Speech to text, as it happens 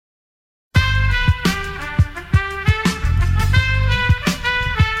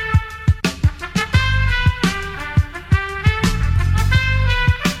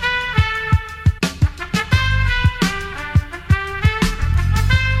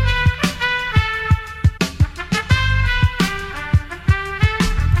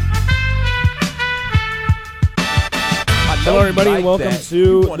everybody, and welcome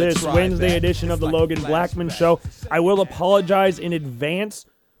to this Wednesday edition of the Logan Blackman Show. I will apologize in advance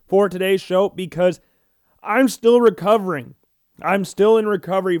for today's show because I'm still recovering. I'm still in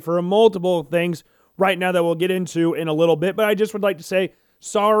recovery for multiple things right now that we'll get into in a little bit, but I just would like to say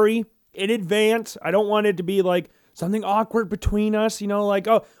sorry in advance. I don't want it to be like something awkward between us, like,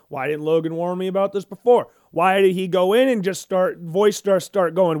 oh, why didn't Logan warn me about this before? Why did he go in and just start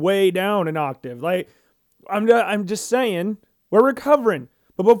going way down an octave? Like, I'm just saying, we're recovering.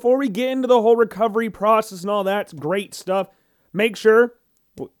 But before we get into the whole recovery process and all that great stuff, make sure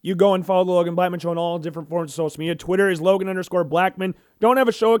you go and follow the Logan Blackman Show on all different forms of social media. Twitter is Logan_Blackman. Don't have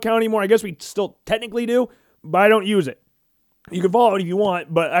a show account anymore. I guess we still technically do, but I don't use it. You can follow it if you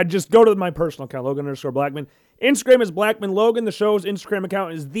want, but I just go to my personal account, Logan_Blackman. Instagram is Blackman Logan. The show's Instagram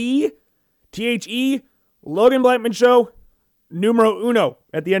account is the THE Logan Blackman Show, numero uno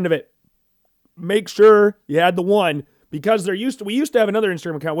at the end of it. Make sure you add the one, because we used to have another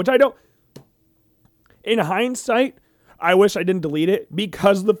Instagram account, which I don't. In hindsight, I wish I didn't delete it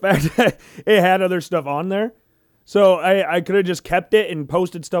because of the fact that it had other stuff on there. So I could have just kept it and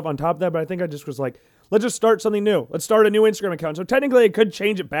posted stuff on top of that, but I think I just was like, let's just start something new. Let's start a new Instagram account. So technically I could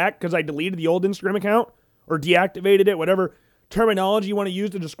change it back because I deleted the old Instagram account or deactivated it, whatever terminology you want to use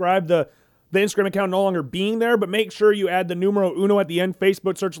to describe the Instagram account no longer being there, but make sure you add the numero uno at the end.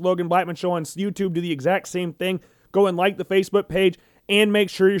 Facebook, search Logan Blackman Show. On YouTube, do the exact same thing. Go and like the Facebook page, and make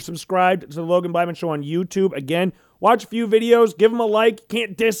sure you're subscribed to the Logan Blackman Show on YouTube. Again, watch a few videos, give them a like.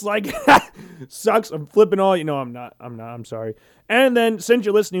 Can't dislike. Sucks. I'm flipping all. I'm not. I'm sorry. And then, since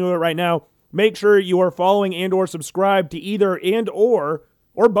you're listening to it right now, make sure you are following and or subscribed to either and or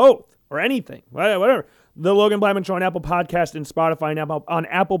both or anything, whatever. The Logan Blackman Show on Apple Podcast and Spotify and on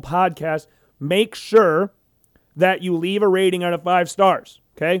Apple Podcast. Make sure that you leave a rating out of 5 stars,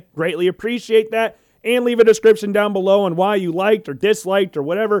 okay? Greatly appreciate that. And leave a description down below on why you liked or disliked or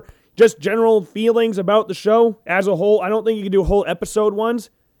whatever. Just general feelings about the show as a whole. I don't think you can do whole episode ones.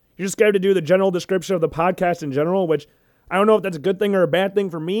 You just got to do the general description of the podcast in general, which I don't know if that's a good thing or a bad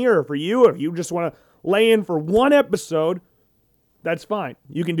thing for me or for you. If you just want to lay in for one episode, that's fine.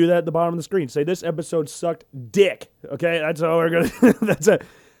 You can do that at the bottom of the screen. Say, this episode sucked dick. Okay, that's how we're going to... That's it.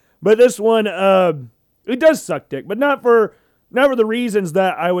 But this one, it does suck dick, but not for the reasons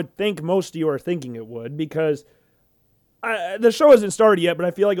that I would think most of you are thinking it would, because the show hasn't started yet, but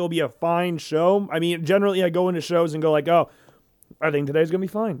I feel like it'll be a fine show. I mean, generally I go into shows and go like, oh, I think today's going to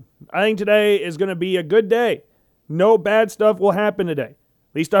be fine. I think today is going to be a good day. No bad stuff will happen today.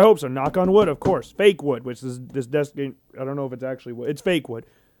 At least I hope so. Knock on wood, of course. Fake wood, which is this desk. I don't know if it's actually wood. It's fake wood.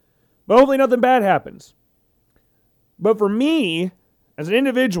 But hopefully nothing bad happens. But for me, as an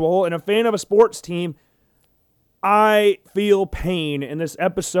individual and a fan of a sports team, I feel pain, and this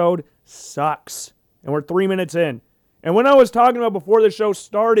episode sucks. And we're 3 minutes in. And when I was talking about before the show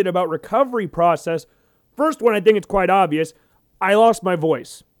started about recovery process, first one, I think it's quite obvious, I lost my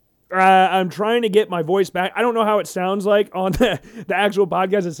voice. I'm trying to get my voice back. I don't know how it sounds like on the actual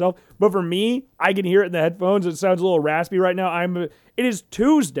podcast itself, but for me, I can hear it in the headphones. It sounds a little raspy right now. It is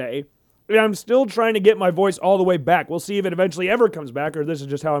Tuesday, and I'm still trying to get my voice all the way back. We'll see if it eventually ever comes back, or this is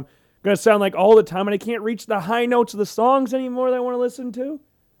just how I'm going to sound like all the time, and I can't reach the high notes of the songs anymore that I want to listen to.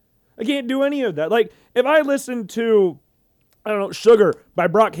 I can't do any of that. Like, if I listen to, I don't know, Sugar by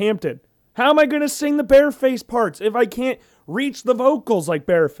Brockhampton, how am I going to sing the Bareface parts if I can't reach the vocals like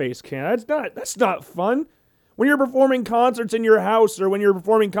Bareface can? That's not fun. When you're performing concerts in your house or when you're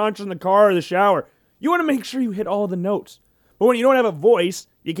performing concerts in the car or the shower, you want to make sure you hit all the notes. But when you don't have a voice,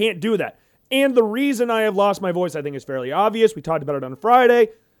 you can't do that. And the reason I have lost my voice, I think, is fairly obvious. We talked about it on Friday.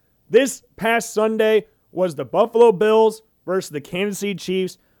 This past Sunday was the Buffalo Bills versus the Kansas City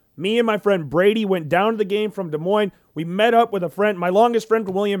Chiefs. Me and my friend Brady went down to the game from Des Moines. We met up with a friend, my longest friend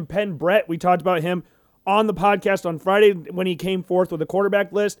from William Penn, Brett. We talked about him on the podcast on Friday when he came forth with a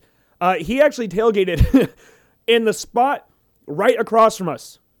quarterback list. He actually tailgated in the spot right across from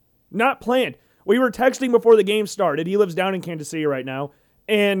us. Not planned. We were texting before the game started. He lives down in Kansas City right now.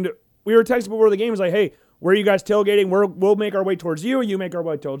 And we were texting before the game. It was like, hey, where are you guys tailgating? We'll make our way towards you. You make our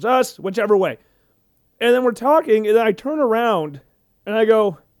way towards us, whichever way. And then we're talking, and then I turn around, and I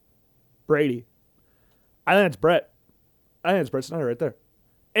go, Brady. I think it's Brett. I think it's Brett Snyder right there.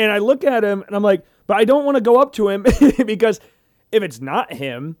 And I look at him, and I'm like, but I don't want to go up to him because if it's not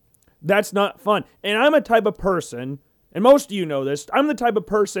him, that's not fun. And I'm a type of person, and most of you know this, I'm the type of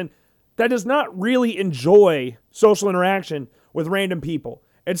person that does not really enjoy social interaction with random people.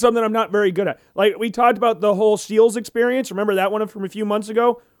 It's something I'm not very good at. Like, we talked about the whole Shields experience. Remember that one from a few months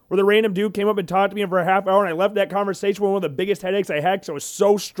ago? Where the random dude came up and talked to me for a half hour, and I left that conversation with one of the biggest headaches I had because I was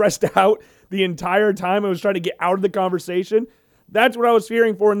so stressed out the entire time I was trying to get out of the conversation. That's what I was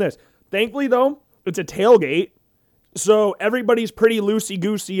fearing for in this. Thankfully, though, it's a tailgate, so everybody's pretty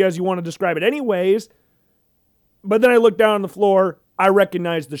loosey-goosey, as you want to describe it anyways. But then I look down on the floor. I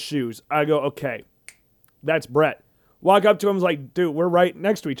recognize the shoes. I go, okay, that's Brett. Walk up to him, like, dude, we're right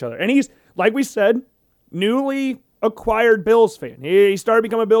next to each other. And he's, like we said, newly acquired Bills fan. He started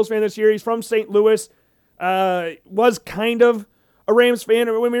becoming a Bills fan this year. He's from St. Louis. Was kind of a Rams fan.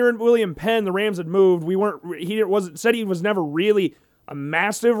 When we were in William Penn, the Rams had moved. Said he was never really a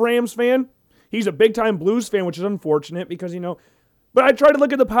massive Rams fan. He's a big-time Blues fan, which is unfortunate because, but I try to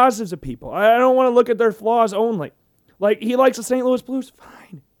look at the positives of people. I don't want to look at their flaws only. Like, he likes the St. Louis Blues.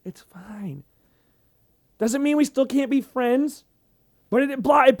 Fine. It's fine. Doesn't mean we still can't be friends. But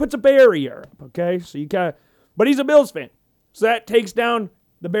it puts a barrier up, okay? So you kind of, but he's a Bills fan. So that takes down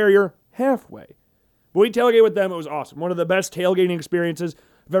the barrier halfway. But we tailgate with them. It was awesome. One of the best tailgating experiences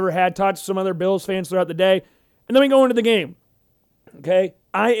I've ever had. Talked to some other Bills fans throughout the day. And then we go into the game. Okay?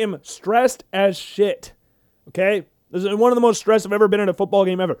 I am stressed as shit. Okay? This is one of the most stressed I've ever been in a football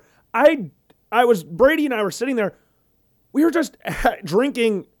game ever. Brady and I were sitting there. We were just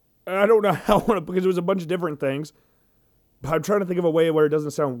drinking. I don't know how, because it was a bunch of different things. But I'm trying to think of a way where it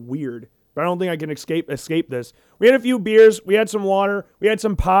doesn't sound weird. But I don't think I can escape this. We had a few beers. We had some water. We had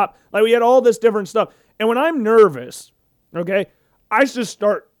some pop. Like, we had all this different stuff. And when I'm nervous, okay, I just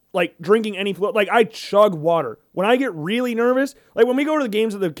start, like, drinking any fluid. Like, I chug water. When I get really nervous, like, when we go to the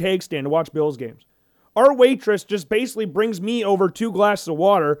games at the keg stand to watch Bills games, our waitress just basically brings me over 2 glasses of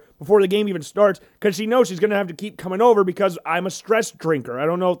water before the game even starts because she knows she's going to have to keep coming over because I'm a stress drinker. I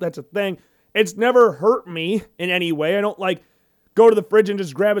don't know if that's a thing. It's never hurt me in any way. I don't, like, go to the fridge and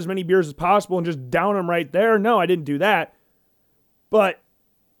just grab as many beers as possible and just down them right there. No, I didn't do that. But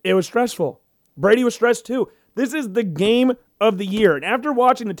it was stressful. Brady was stressed too. This is the game of the year. And after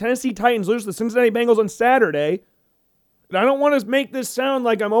watching the Tennessee Titans lose to the Cincinnati Bengals on Saturday, and I don't want to make this sound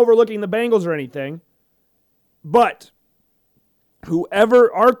like I'm overlooking the Bengals or anything, but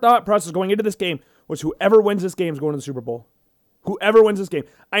our thought process going into this game was whoever wins this game is going to the Super Bowl. Whoever wins this game.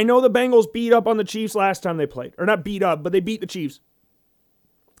 I know the Bengals beat up on the Chiefs last time they played. Or not beat up, but they beat the Chiefs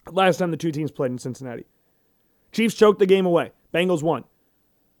last time the two teams played in Cincinnati. Chiefs choked the game away. Bengals won.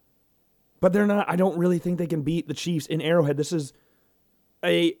 But I don't really think they can beat the Chiefs in Arrowhead. This is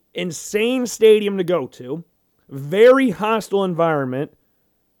an insane stadium to go to. Very hostile environment.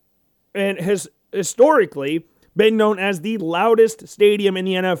 And has historically been known as the loudest stadium in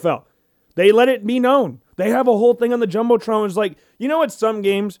the NFL. They let it be known. They have a whole thing on the Jumbotron. It's like, at some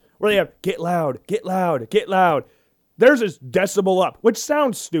games where they have, get loud, get loud, get loud. Theirs is decibel up, which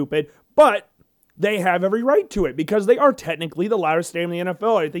sounds stupid, but they have every right to it because they are technically the loudest stadium in the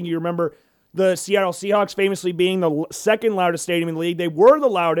NFL. I think you remember the Seattle Seahawks famously being the second loudest stadium in the league. They were the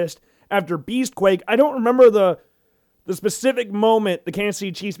loudest after Beastquake. I don't remember the specific moment the Kansas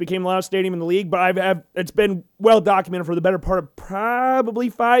City Chiefs became the loudest stadium in the league, but it's been well documented for the better part of probably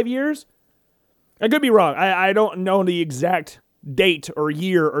 5 years. I could be wrong. I don't know the exact date or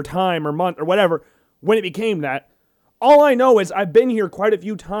year or time or month or whatever when it became that. All I know is I've been here quite a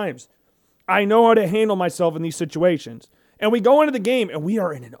few times. I know how to handle myself in these situations. And we go into the game, and we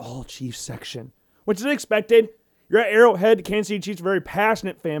are in an all-Chiefs section, which is expected. You're at Arrowhead. Kansas City Chiefs, very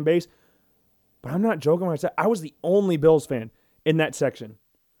passionate fan base. But I'm not joking when I said I was the only Bills fan in that section.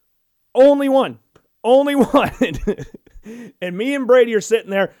 Only one. Only one. And me and Brady are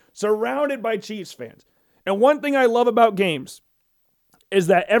sitting there surrounded by Chiefs fans. And one thing I love about games is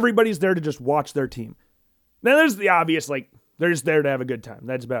that everybody's there to just watch their team. Now, there's the obvious, they're just there to have a good time.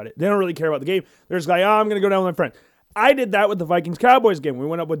 That's about it. They don't really care about the game. They're just like, I'm going to go down with my friends. I did that with the Vikings-Cowboys game. We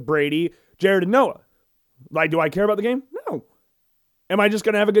went up with Brady, Jared, and Noah. Do I care about the game? No. Am I just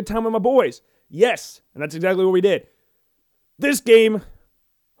going to have a good time with my boys? Yes. And that's exactly what we did. This game,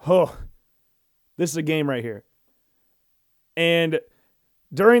 this is a game right here. And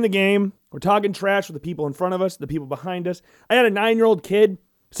during the game, we're talking trash with the people in front of us, the people behind us. I had a 9-year-old kid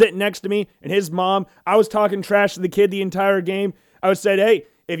sitting next to me and his mom. I was talking trash to the kid the entire game. I was saying, hey,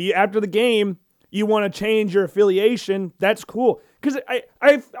 if you after the game you want to change your affiliation, that's cool. Because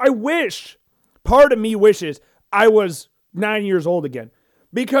I wish, part of me wishes I was 9 years old again.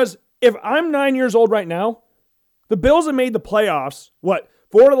 Because if I'm 9 years old right now, the Bills have made the playoffs, 4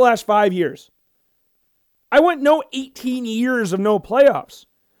 of the last 5 years. I went 18 years of no playoffs.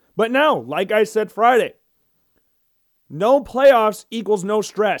 But now, like I said Friday, no playoffs equals no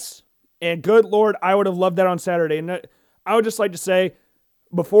stress. And good Lord, I would have loved that on Saturday. And I would just like to say,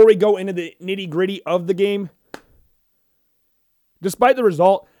 before we go into the nitty-gritty of the game, despite the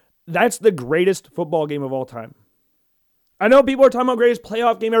result, that's the greatest football game of all time. I know people are talking about greatest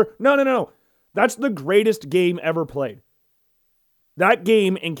playoff game ever. No. That's the greatest game ever played. that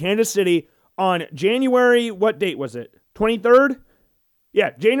game in Kansas City on January, what date was it? 23rd?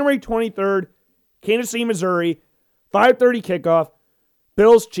 Yeah, January 23rd, Kansas City, Missouri, 5:30 kickoff,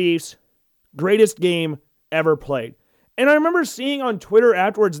 Bills Chiefs, greatest game ever played. And I remember seeing on Twitter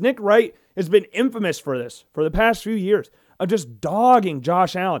afterwards, Nick Wright has been infamous for this for the past few years, of just dogging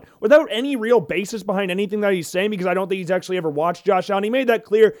Josh Allen without any real basis behind anything that he's saying, because I don't think he's actually ever watched Josh Allen. He made that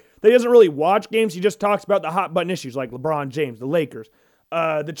clear that he doesn't really watch games. He just talks about the hot button issues like LeBron James, the Lakers,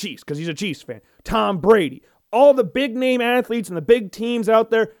 the Chiefs, because he's a Chiefs fan, Tom Brady, all the big name athletes and the big teams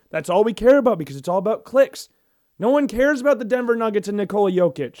out there. That's all we care about because it's all about clicks. No one cares about the Denver Nuggets and Nikola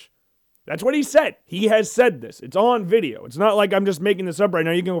Jokic. That's what he said. He has said this. It's on video. It's not like I'm just making this up right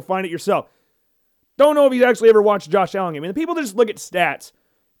now. You can go find it yourself. Don't know if he's actually ever watched a Josh Allen game. And the people that just look at stats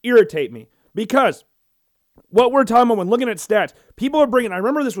irritate me, because what we're talking about when looking at stats, people are bringing, I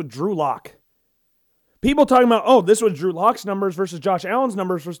remember this with Drew Lock. People talking about, oh, this was Drew Lock's numbers versus Josh Allen's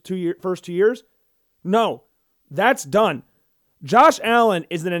numbers for first 2 years. No, that's done. Josh Allen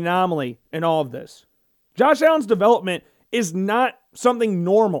is an anomaly in all of this. Josh Allen's development is not something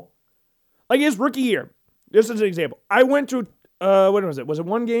normal. Like his rookie year, this is an example. I went to, what was it? Was it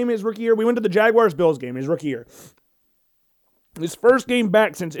one game his rookie year? We went to the Jaguars-Bills game his rookie year. His first game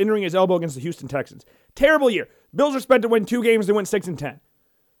back since injuring his elbow against the Houston Texans. Terrible year. Bills are expected to win 2 games. They went 6-10.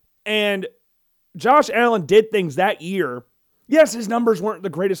 And Josh Allen did things that year. Yes, his numbers weren't the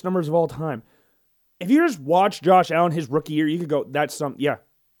greatest numbers of all time. If you just watch Josh Allen his rookie year, you could go,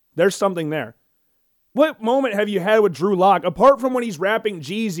 there's something there. What moment have you had with Drew Lock, apart from when he's rapping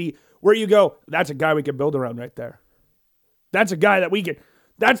Jeezy, where you go, that's a guy we could build around right there? That's a guy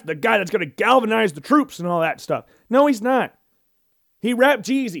that's the guy that's going to galvanize the troops and all that stuff. No, he's not. He rapped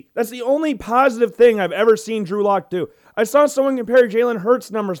Jeezy. That's the only positive thing I've ever seen Drew Lock do. I saw someone compare Jalen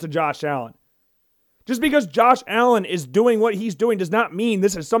Hurts' numbers to Josh Allen. Just because Josh Allen is doing what he's doing does not mean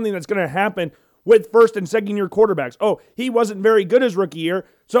this is something that's going to happen with first and second year quarterbacks. Oh, he wasn't very good his rookie year,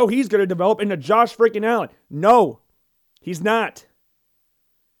 so he's going to develop into Josh freaking Allen. No, he's not.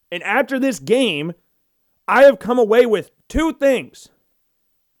 And after this game, I have come away with 2 things.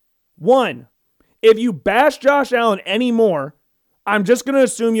 1, if you bash Josh Allen anymore, I'm just going to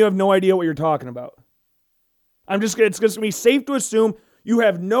assume you have no idea what you're talking about. It's going to be safe to assume you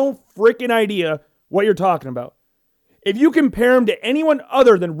have no freaking idea what you're talking about. If you compare him to anyone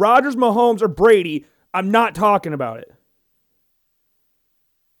other than Rodgers, Mahomes, or Brady, I'm not talking about it.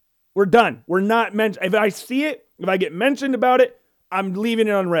 We're done. We're not mentioned. If I see it, if I get mentioned about it, I'm leaving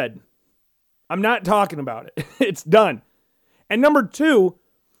it unread. I'm not talking about it. It's done. And number 2,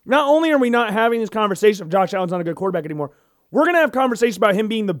 not only are we not having this conversation if Josh Allen's not a good quarterback anymore, we're going to have conversations about him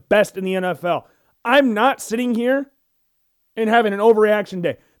being the best in the NFL. I'm not sitting here and having an overreaction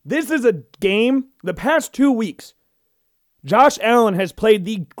day. This is a game, the past 2 weeks, Josh Allen has played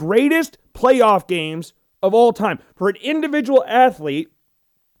the greatest playoff games of all time. For an individual athlete,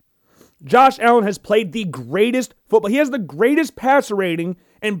 Josh Allen has played the greatest football. He has the greatest passer rating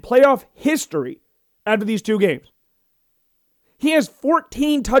in playoff history after these 2 games. He has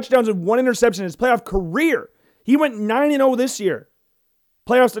 14 touchdowns and 1 interception in his playoff career. He went 9-0 this year.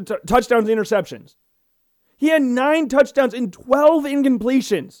 Playoffs, touchdowns, and interceptions. He had 9 touchdowns and 12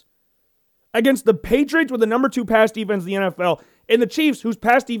 incompletions against the Patriots with the number 2 pass defense in the NFL, and the Chiefs, whose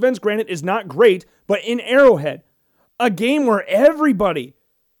pass defense, granted, is not great, but in Arrowhead. A game where everybody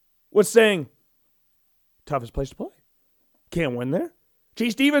was saying, toughest place to play. Can't win there.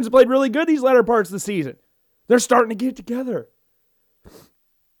 Chiefs defense played really good these latter parts of the season. They're starting to get it together.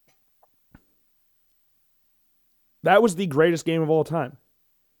 That was the greatest game of all time.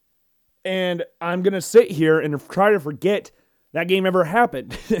 And I'm going to sit here and try to forget that game ever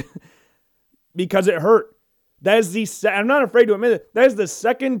happened because it hurt. That is I'm not afraid to admit it. That is the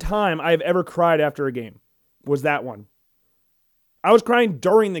second time I've ever cried after a game, was that one. I was crying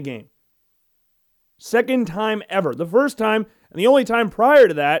during the game. Second time ever. The first time and the only time prior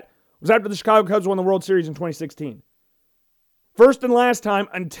to that was after the Chicago Cubs won the World Series in 2016. First and last time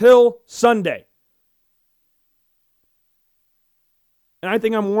until Sunday. And I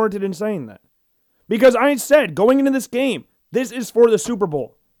think I'm warranted in saying that. Because I said, going into this game, this is for the Super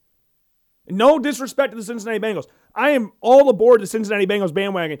Bowl. No disrespect to the Cincinnati Bengals. I am all aboard the Cincinnati Bengals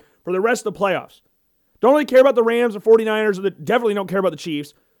bandwagon for the rest of the playoffs. Don't really care about the Rams or 49ers, or definitely don't care about the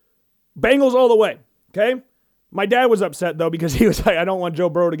Chiefs. Bengals all the way, okay? My dad was upset, though, because he was like, I don't want Joe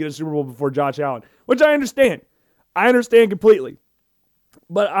Burrow to get a Super Bowl before Josh Allen, which I understand. I understand completely.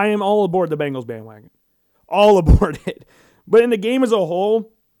 But I am all aboard the Bengals bandwagon. All aboard it. But in the game as a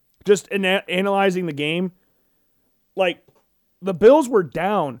whole, just analyzing the game, like, the Bills were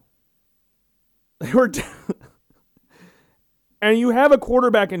down. They were down. And you have a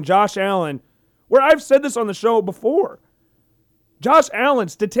quarterback in Josh Allen, where I've said this on the show before. Josh Allen,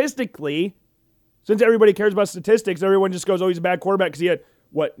 statistically, since everybody cares about statistics, everyone just goes, oh, he's a bad quarterback because he had,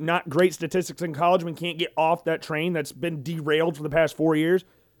 not great statistics in college and can't get off that train that's been derailed for the past 4 years.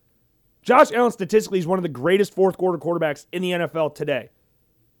 Josh Allen, statistically, is one of the greatest fourth quarter quarterbacks in the NFL today.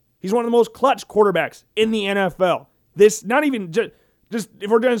 He's one of the most clutch quarterbacks in the NFL. This, not even just if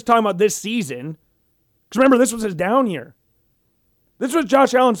we're just talking about this season, because remember, this was his down year. This was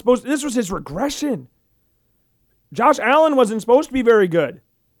Josh Allen this was his regression. Josh Allen wasn't supposed to be very good.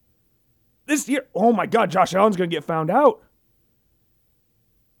 This year, oh my God, Josh Allen's going to get found out.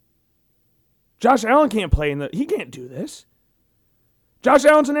 Josh Allen can't play he can't do this. Josh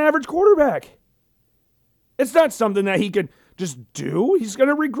Allen's an average quarterback. It's not something that he could just do. He's going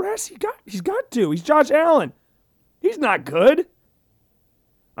to regress. He's got to. He's Josh Allen. He's not good.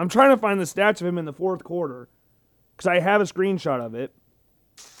 I'm trying to find the stats of him in the fourth quarter because I have a screenshot of it.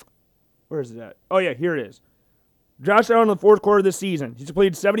 Where is it at? Oh, yeah, here it is. Josh Allen in the fourth quarter of this season. He's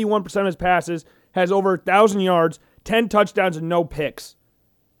completed 71% of his passes, has over 1,000 yards, 10 touchdowns, and no picks.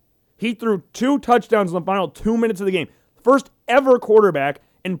 He threw 2 touchdowns in the final 2 minutes of the game. First ever quarterback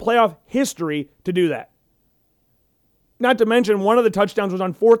in playoff history to do that. Not to mention, one of the touchdowns was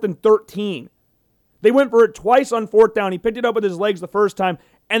on 4th and 13. They went for it twice on 4th down. He picked it up with his legs the first time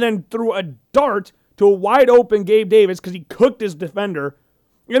and then threw a dart to a wide open Gabe Davis because he cooked his defender.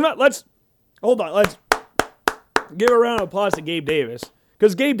 Let's give a round of applause to Gabe Davis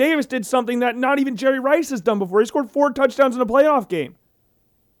because Gabe Davis did something that not even Jerry Rice has done before. He scored 4 touchdowns in a playoff game.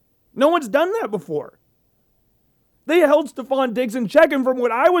 No one's done that before. They held Stephon Diggs in check, and from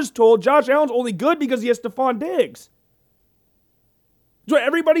what I was told, Josh Allen's only good because he has Stephon Diggs. That's what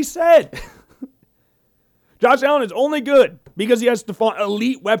everybody said. Josh Allen is only good because he has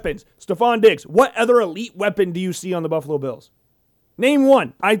elite weapons. Stephon Diggs. What other elite weapon do you see on the Buffalo Bills? Name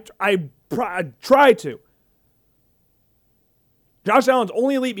one. I try to. Josh Allen's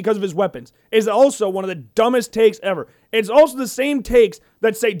only elite because of his weapons. Is also one of the dumbest takes ever. It's also the same takes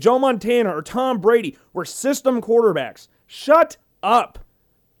that say Joe Montana or Tom Brady were system quarterbacks. Shut up.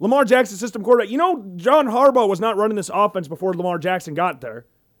 Lamar Jackson's system quarterback. You know, John Harbaugh was not running this offense before Lamar Jackson got there.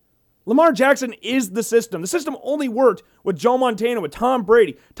 Lamar Jackson is the system. The system only worked with Joe Montana, with Tom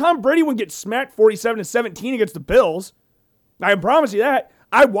Brady. Tom Brady wouldn't get smacked 47-17 against the Bills. I can promise you that.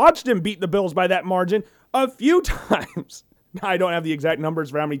 I watched him beat the Bills by that margin a few times. I don't have the exact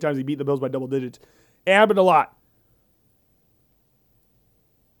numbers for how many times he beat the Bills by double digits. It happened a lot.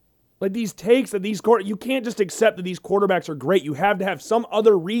 Like these takes that you can't just accept that these quarterbacks are great. You have to have some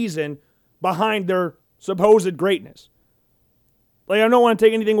other reason behind their supposed greatness. Like, I don't want to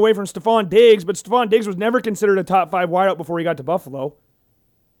take anything away from Stephon Diggs, but Stephon Diggs was never considered a top 5 wideout before he got to Buffalo.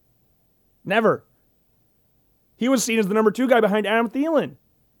 Never. He was seen as the number 2 guy behind Adam Thielen,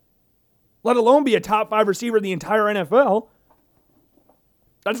 let alone be a top 5 receiver in the entire NFL.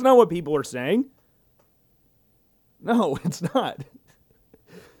 That's not what people are saying. No, it's not.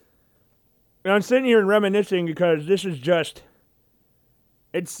 And I'm sitting here and reminiscing because this is just,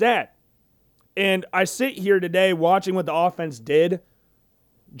 it's sad. And I sit here today watching what the offense did.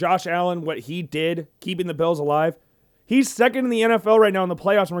 Josh Allen, what he did, keeping the Bills alive. He's second in the NFL right now in the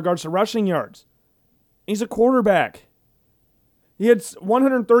playoffs in regards to rushing yards. He's a quarterback. He had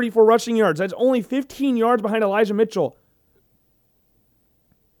 134 rushing yards. That's only 15 yards behind Elijah Mitchell.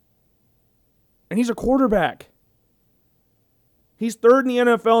 And he's a quarterback. He's third in the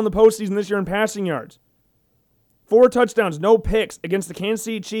NFL in the postseason this year in passing yards. 4 touchdowns, no picks against the Kansas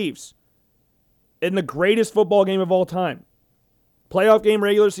City Chiefs in the greatest football game of all time. Playoff game,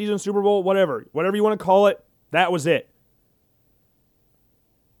 regular season, Super Bowl, whatever. Whatever you want to call it, that was it.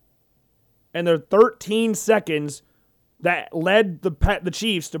 And there are 13 seconds that led the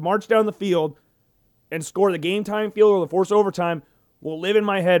Chiefs to march down the field and score the game-time field goal, the forced overtime, will live in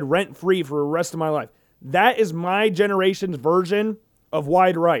my head rent-free for the rest of my life. That is my generation's version of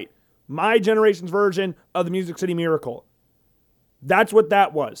wide right. My generation's version of the Music City Miracle. That's what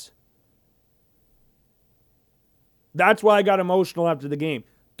that was. That's why I got emotional after the game.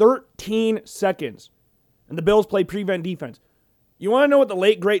 13 seconds. And the Bills play prevent defense. You want to know what the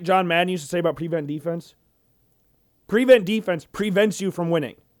late, great John Madden used to say about prevent defense? Prevent defense prevents you from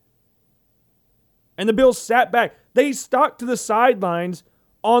winning. And the Bills sat back. They stuck to the sidelines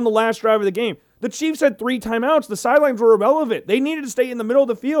on the last drive of the game. The Chiefs had 3 timeouts. The sidelines were irrelevant. They needed to stay in the middle of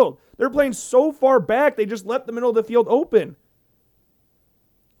the field. They're playing so far back, they just left the middle of the field open.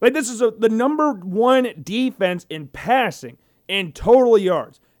 Like, this is the number 1 defense in passing, in total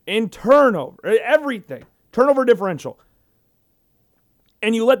yards, in turnover, everything. Turnover differential.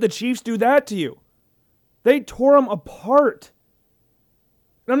 And you let the Chiefs do that to you. They tore them apart.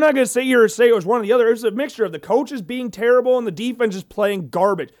 And I'm not going to sit here and say it was one or the other. It was a mixture of the coaches being terrible and the defense just playing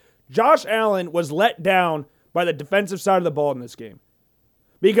garbage. Josh Allen was let down by the defensive side of the ball in this game.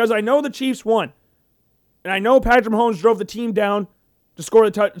 Because I know the Chiefs won. And I know Patrick Mahomes drove the team down to score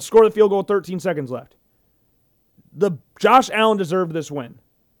the field goal with 13 seconds left. Josh Allen deserved this win.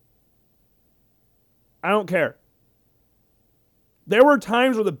 I don't care. There were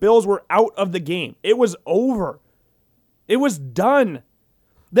times where the Bills were out of the game. It was over. It was done.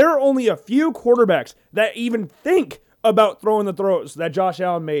 There are only a few quarterbacks that even think about throwing the throws that Josh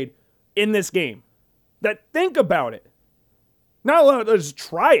Allen made in this game. That think about it. Not allowed to just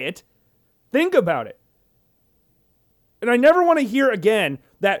try it. Think about it. And I never want to hear again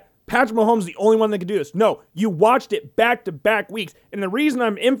that Patrick Mahomes is the only one that can do this. No, you watched it back-to-back weeks. And the reason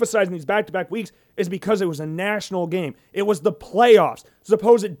I'm emphasizing these back-to-back weeks is because it was a national game. It was the playoffs,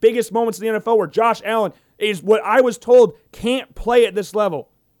 supposed biggest moments in the NFL where Josh Allen is what I was told can't play at this level.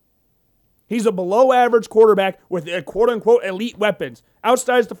 He's a below-average quarterback with quote-unquote elite weapons.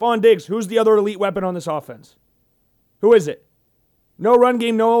 Outside Stephon Diggs, who's the other elite weapon on this offense? Who is it? No run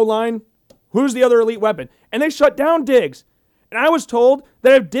game, no O-line. Who's the other elite weapon? And they shut down Diggs. And I was told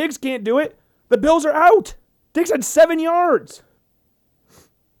that if Diggs can't do it, the Bills are out. Diggs had 7 yards.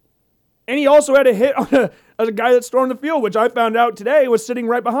 And he also had a hit on a guy that stormed the field, which I found out today was sitting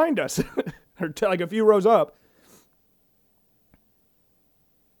right behind us. Or like a few rows up.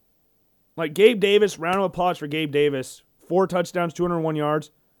 Like Gabe Davis, round of applause for Gabe Davis. 4 touchdowns, 201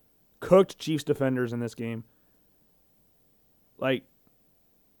 yards. Cooked Chiefs defenders in this game. Like,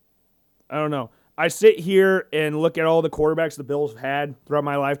 I don't know. I sit here and look at all the quarterbacks the Bills have had throughout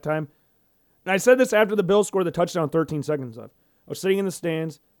my lifetime. And I said this after the Bills scored the touchdown 13 seconds left. I was sitting in the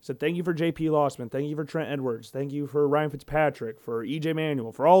stands, said thank you for J.P. Lossman, thank you for Trent Edwards, thank you for Ryan Fitzpatrick, for E.J.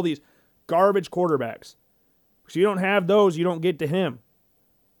 Manuel, for all these garbage quarterbacks. Because you don't have those, you don't get to him.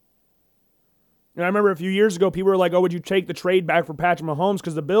 And I remember a few years ago, people were like, oh, would you take the trade back for Patrick Mahomes?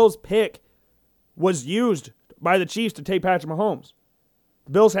 Because the Bills' pick was used by the Chiefs to take Patrick Mahomes.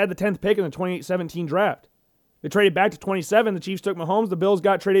 The Bills had the 10th pick in the 2017 draft. They traded back to 27. The Chiefs took Mahomes. The Bills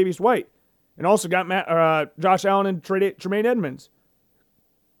got Tre'Davious White. And also got Josh Allen and Tremaine Edmonds.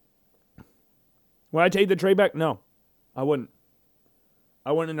 Would I take the trade back? No, I wouldn't.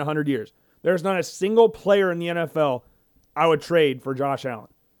 I wouldn't in 100 years. There's not a single player in the NFL I would trade for Josh Allen.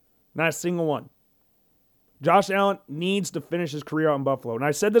 Not a single one. Josh Allen needs to finish his career out in Buffalo. And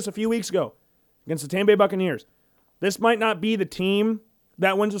I said this a few weeks ago against the Tampa Bay Buccaneers. This might not be the team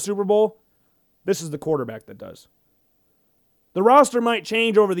that wins the Super Bowl. This is the quarterback that does. The roster might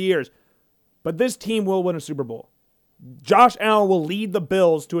change over the years, but this team will win a Super Bowl. Josh Allen will lead the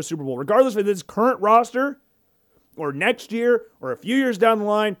Bills to a Super Bowl. Regardless of this current roster or next year or a few years down the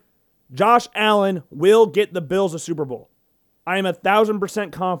line, Josh Allen will get the Bills a Super Bowl. I am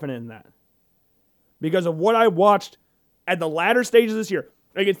 1,000% confident in that. Because of what I watched at the latter stages this year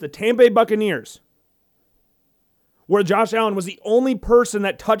against the Tampa Bay Buccaneers, where Josh Allen was the only person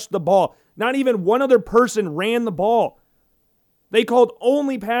that touched the ball. Not even one other person ran the ball. They called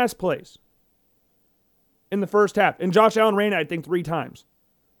only pass plays in the first half. And Josh Allen ran it, I think, 3 times.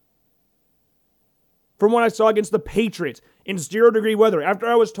 From what I saw against the Patriots in 0-degree weather, after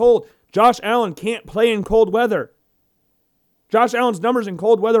I was told Josh Allen can't play in cold weather. Josh Allen's numbers in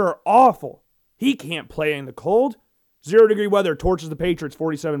cold weather are awful. He can't play in the cold. 0-degree weather torches the Patriots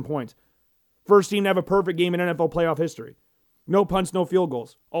 47 points. First team to have a perfect game in NFL playoff history. No punts, no field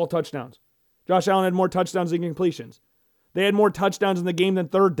goals. All touchdowns. Josh Allen had more touchdowns than completions. They had more touchdowns in the game than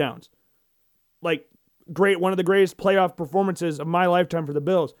third downs. Like, one of the greatest playoff performances of my lifetime for the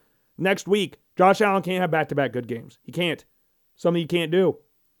Bills. Next week, Josh Allen can't have back-to-back good games. He can't. Something he can't do.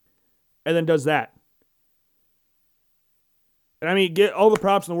 And then does that. And I mean, get all the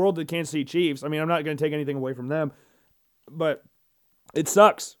props in the world to the Kansas City Chiefs. I mean, I'm not going to take anything away from them. But it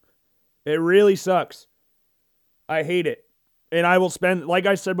sucks. It really sucks. I hate it. And I will spend, like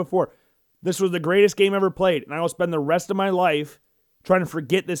I said before, this was the greatest game ever played. And I will spend the rest of my life trying to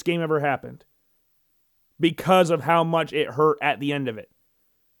forget this game ever happened. Because of how much it hurt at the end of it.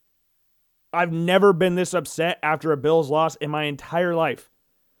 I've never been this upset after a Bills loss in my entire life.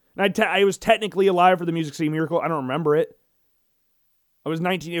 And I was technically alive for the Music City Miracle. I don't remember it. It was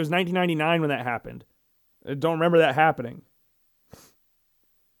 1999 when that happened. I don't remember that happening.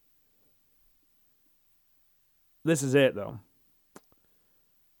 This is it, though.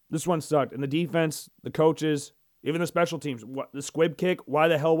 This one sucked. And the defense, the coaches, even the special teams. The squib kick, why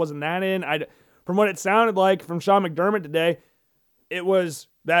the hell wasn't that in? From what it sounded like from Sean McDermott today, it was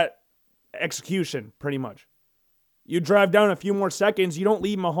that execution, pretty much. You drive down a few more seconds, you don't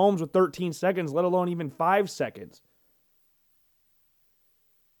leave Mahomes with 13 seconds, let alone even 5 seconds.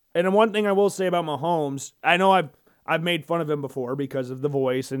 And one thing I will say about Mahomes, I know I've made fun of him before because of the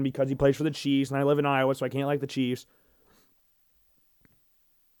voice and because he plays for the Chiefs, and I live in Iowa, so I can't like the Chiefs.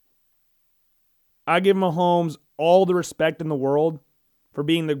 I give Mahomes all the respect in the world for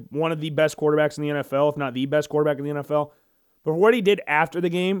being one of the best quarterbacks in the NFL, if not the best quarterback in the NFL. But for what he did after the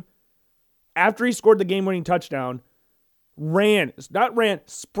game, after he scored the game-winning touchdown,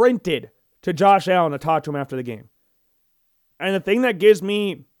 sprinted to Josh Allen to talk to him after the game. And the thing that gives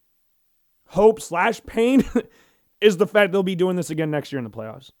me hope/pain is the fact they'll be doing this again next year in the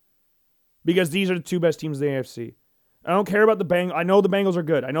playoffs. Because these are the two best teams in the AFC. I don't care about the Bengals. I know the Bengals are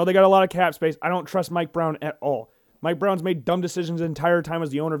good. I know they got a lot of cap space. I don't trust Mike Brown at all. Mike Brown's made dumb decisions the entire time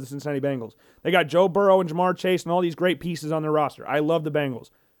as the owner of the Cincinnati Bengals. They got Joe Burrow and Jamar Chase and all these great pieces on their roster. I love the Bengals.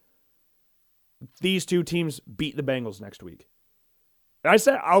 These two teams beat the Bengals next week. And I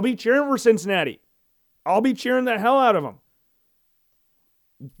said, I'll be cheering for Cincinnati. I'll be cheering the hell out of them.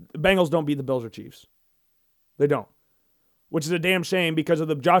 The Bengals don't beat the Bills or Chiefs. They don't. Which is a damn shame because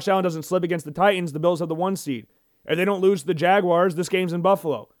if Josh Allen doesn't slip against the Titans, the Bills have the 1 seed. If they don't lose to the Jaguars, this game's in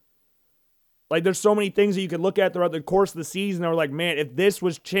Buffalo. Like, there's so many things that you could look at throughout the course of the season that were like, man, if this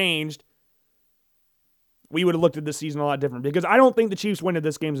was changed, we would have looked at this season a lot different. Because I don't think the Chiefs win if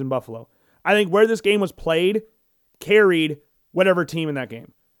this game's in Buffalo. I think where this game was played carried whatever team in that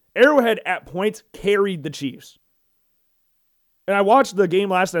game. Arrowhead, at points, carried the Chiefs. And I watched the game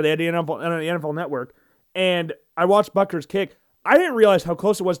last night. They had the NFL Network. And I watched Butker's kick. I didn't realize how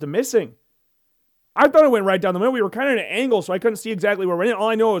close it was to missing. I thought it went right down the middle. We were kind of at an angle, so I couldn't see exactly where it went in. All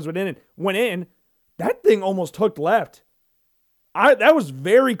I know is it went in. That thing almost hooked left. That was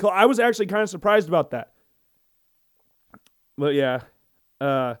very close. I was actually kind of surprised about that. But yeah,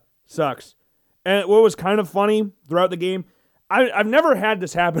 sucks. And what was kind of funny throughout the game, I've never had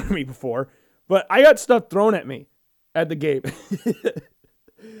this happen to me before, but I got stuff thrown at me at the game.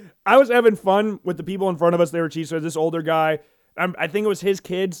 I was having fun with the people in front of us. They were Chiefs. So this older guy, I think it was his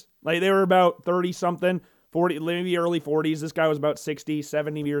kids. Like, they were about 30-something, 40, maybe early 40s. This guy was about 60,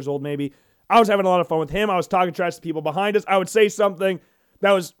 70 years old maybe. I was having a lot of fun with him. I was talking trash to people behind us. I would say something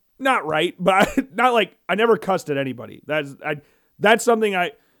that was not right, but not like I never cussed at anybody. That's something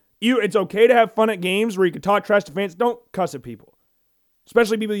it's okay to have fun at games where you can talk trash to fans. Don't cuss at people,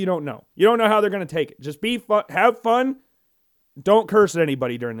 especially people you don't know. You don't know how they're going to take it. Just be fun, have fun. Don't curse at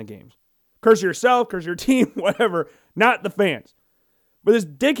anybody during the games. Curse yourself, curse your team, whatever, not the fans. But this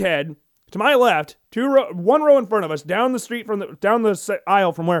dickhead to my left, one row in front of us, down the street down the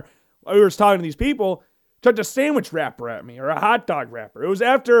aisle from where we were talking to these people, chucked a sandwich wrapper at me, or a hot dog wrapper. It was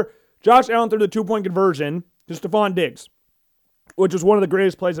after Josh Allen threw the 2-point conversion to Stephon Diggs, which was one of the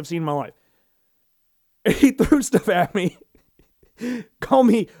greatest plays I've seen in my life. And he threw stuff at me, called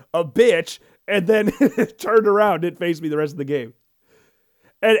me a bitch, and then turned around and faced me the rest of the game.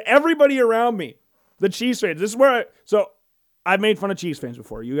 And everybody around me, the Chiefs fans, this is where I've made fun of Chiefs fans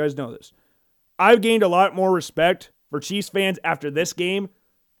before. You guys know this. I've gained a lot more respect for Chiefs fans after this game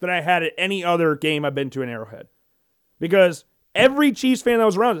than I had at any other game I've been to in Arrowhead. Because every Chiefs fan that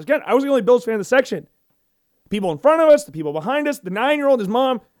was around us, again, I was the only Bills fan in the section. People in front of us, the people behind us, the 9-year-old, his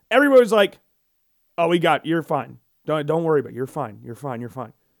mom, everybody was like, oh, you're fine. Don't worry about it. You're fine. You're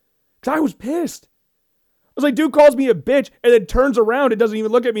fine. Because I was pissed. I was like, dude calls me a bitch and then turns around and doesn't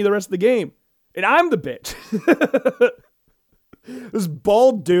even look at me the rest of the game. And I'm the bitch. This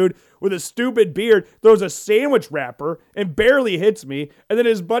bald dude with a stupid beard throws a sandwich wrapper and barely hits me. And then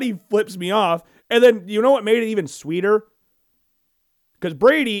his buddy flips me off. And then, you know what made it even sweeter? Because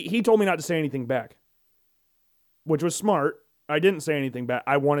Brady, he told me not to say anything back, which was smart. I didn't say anything back.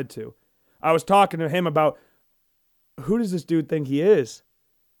 I wanted to. I was talking to him about, who does this dude think he is?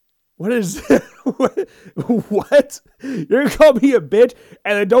 What is what? You're going to call me a bitch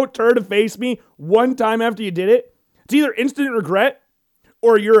and then don't turn to face me one time after you did it? It's either instant regret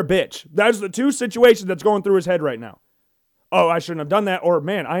or you're a bitch. That's the two situations that's going through his head right now. Oh, I shouldn't have done that. Or,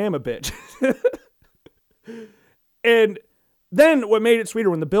 man, I am a bitch. And then what made it sweeter,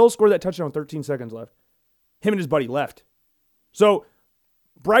 when the Bills scored that touchdown with 13 seconds left, him and his buddy left. So,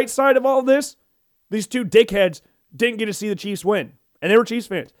 bright side of all this, these two dickheads didn't get to see the Chiefs win. And they were Chiefs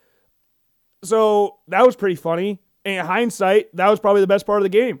fans. So, that was pretty funny. And in hindsight, that was probably the best part of the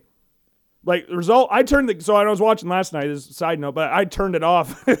game. Like, the result, I was watching last night, as a side note, but I turned it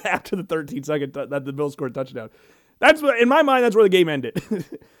off after the 13-second that the Bills scored a touchdown. In my mind, that's where the game ended.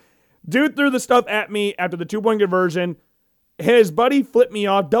 Dude threw the stuff at me after the 2-point conversion. His buddy flipped me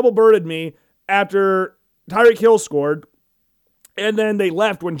off, double-birded me after Tyreek Hill scored. And then they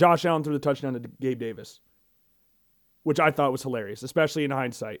left when Josh Allen threw the touchdown to Gabe Davis, which I thought was hilarious, especially in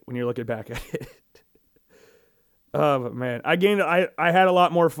hindsight when you're looking back at it. But man, I had a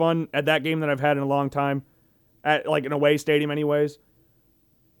lot more fun at that game than I've had in a long time, at like an away stadium anyways,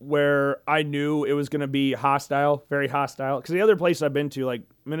 where I knew it was going to be hostile, very hostile. Because the other places I've been to, like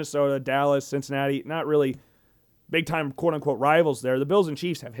Minnesota, Dallas, Cincinnati, not really big-time quote-unquote rivals there. The Bills and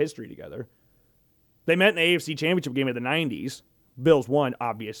Chiefs have history together. They met in the AFC Championship game of the 90s. Bills won,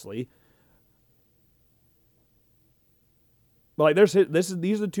 obviously. But like, these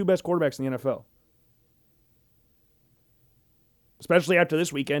are the two best quarterbacks in the NFL. Especially after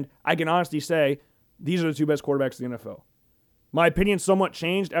this weekend, I can honestly say these are the two best quarterbacks in the NFL. My opinion somewhat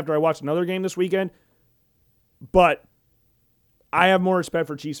changed after I watched another game this weekend, but I have more respect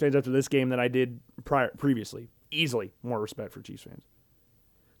for Chiefs fans after this game than I did previously. Easily more respect for Chiefs fans.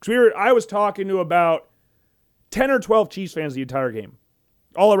 Because I was talking to about 10 or 12 Chiefs fans the entire game,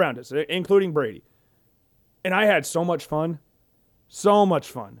 all around us, including Brady. And I had so much fun. So much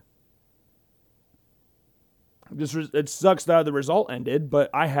fun. It sucks that the result ended, but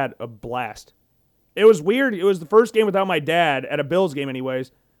I had a blast. It was weird. It was the first game without my dad at a Bills game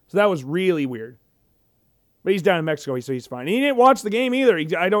anyways, so that was really weird. But he's down in Mexico, so he's fine. And he didn't watch the game either.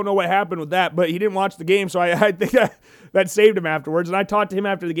 I don't know what happened with that, but he didn't watch the game, so I think that saved him afterwards. And I talked to him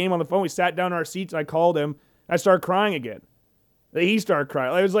after the game on the phone. We sat down in our seats, and I called him. I started crying again. He started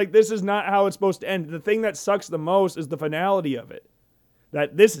crying. I was like, this is not how it's supposed to end. The thing that sucks the most is the finality of it.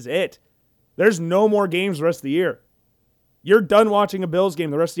 That this is it. There's no more games the rest of the year. You're done watching a Bills game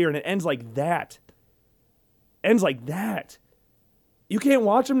the rest of the year, and it ends like that. Ends like that. You can't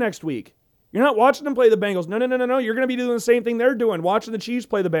watch them next week. You're not watching them play the Bengals. No. You're going to be doing the same thing they're doing, watching the Chiefs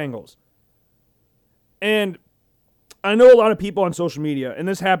play the Bengals. And I know a lot of people on social media, and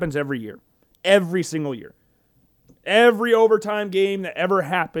this happens every year. Every single year. Every overtime game that ever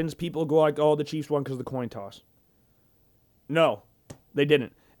happens, people go like, oh, the Chiefs won because of the coin toss. No, they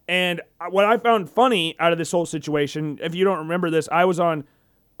didn't. And what I found funny out of this whole situation, if you don't remember this, I was on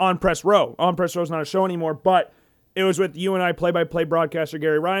Press Row. On Press Row is not a show anymore, but it was with you and I, play-by-play broadcaster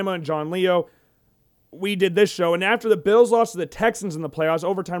Gary Rima and John Leo. We did this show, and after the Bills lost to the Texans in the playoffs,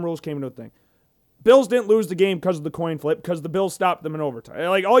 overtime rules came into a thing. Bills didn't lose the game because of the coin flip, because the Bills stopped them in overtime.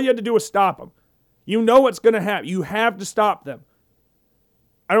 Like, all you had to do was stop them. You know what's going to happen. You have to stop them.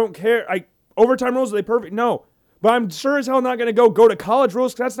 I don't care. Overtime rules, are they perfect? No. But I'm sure as hell not going to go to college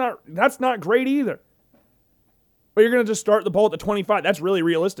rules, because that's not great either. But you're going to just start the ball at the 25. That's really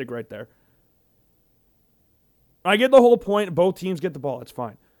realistic right there. I get the whole point. Both teams get the ball. It's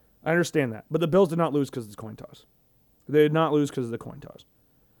fine. I understand that. But the Bills did not lose because of the coin toss. They did not lose because of the coin toss.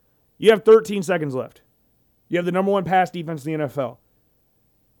 You have 13 seconds left. You have the number one pass defense in the NFL.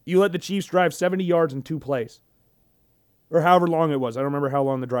 You let the Chiefs drive 70 yards in 2 plays. Or however long it was. I don't remember how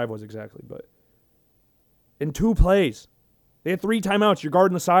long the drive was exactly. But in 2 plays. They had 3 timeouts. You're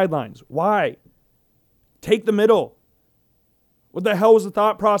guarding the sidelines. Why? Take the middle. What the hell was the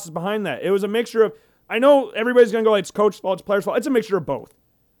thought process behind that? It was a mixture of, I know everybody's going to go, it's coach's fault, it's player's fault. It's a mixture of both.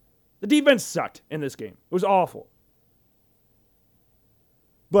 The defense sucked in this game. It was awful.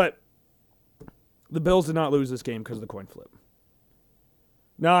 But the Bills did not lose this game because of the coin flip.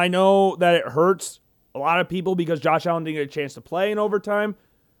 Now, I know that it hurts a lot of people because Josh Allen didn't get a chance to play in overtime,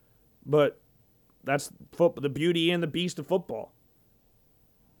 but that's the beauty and the beast of football.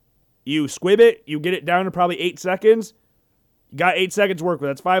 You squib it, you get it down to probably 8 seconds. You got 8 seconds to work with.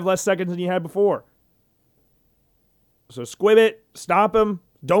 That's 5 less seconds than you had before. So squib it, stop him,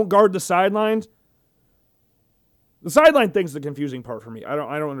 don't guard the sidelines. The sideline thing's the confusing part for me. I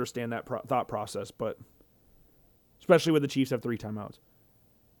don't understand that thought process, but especially with the Chiefs have 3 timeouts.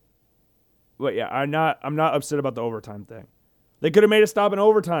 But yeah, I'm not upset about the overtime thing. They could have made a stop in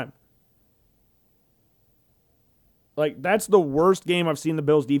overtime. Like, that's the worst game I've seen the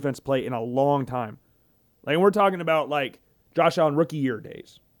Bills defense play in a long time. Like, we're talking about, like, Josh Allen rookie year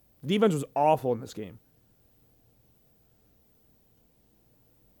days. The defense was awful in this game.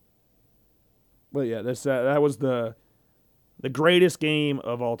 But yeah, that was the greatest game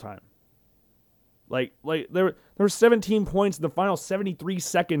of all time. Like there were 17 points in the final 73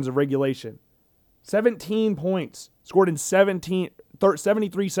 seconds of regulation. 17 points scored in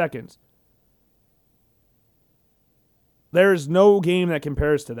 73 seconds. There's no game that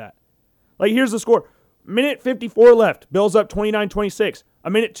compares to that. Like, here's the score. Minute 54 left. Bills up 29-26. A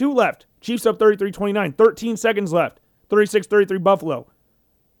minute 2 left. Chiefs up 33-29. 13 seconds left. 36-33 Buffalo.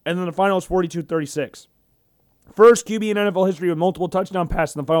 And then the final is 42-36. First QB in NFL history with multiple touchdown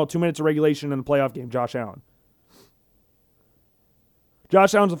passes in the final 2 minutes of regulation in the playoff game, Josh Allen.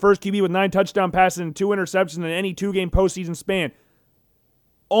 Josh Allen's the first QB with 9 touchdown passes and 2 interceptions in any 2-game postseason span.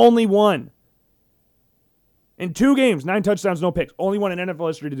 Only one. In 2 games, 9 touchdowns, no picks. Only one in NFL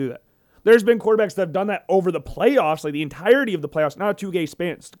history to do that. There's been quarterbacks that have done that over the playoffs, like the entirety of the playoffs, not a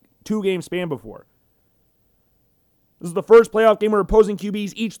two-game span before. This is the first playoff game where opposing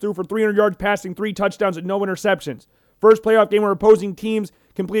QBs each threw for 300 yards passing, 3 touchdowns, and no interceptions. First playoff game where opposing teams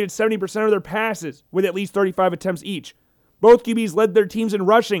completed 70% of their passes with at least 35 attempts each. Both QBs led their teams in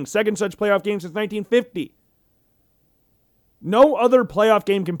rushing, second such playoff game since 1950. No other playoff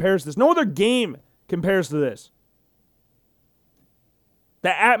game compares to this. No other game compares to this.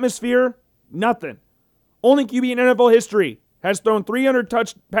 The atmosphere, nothing. Only QB in NFL history has thrown 300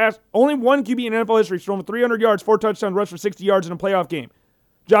 touch pass. Only one QB in NFL history has thrown 300 yards, 4 touchdowns, rushed for 60 yards in a playoff game.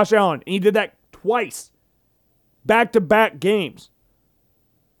 Josh Allen. And he did that twice. Back-to-back games.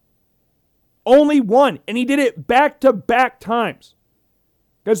 Only one. And he did it back-to-back times.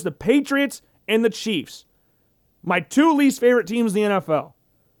 Because the Patriots and the Chiefs, my 2 least favorite teams in the NFL.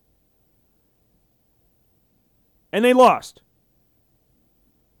 And they lost.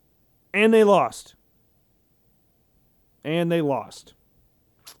 And they lost. And they lost.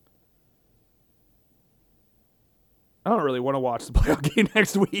 I don't really want to watch the playoff game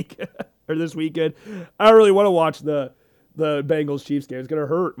next week or this weekend. I don't really want to watch the Bengals-Chiefs game. It's going to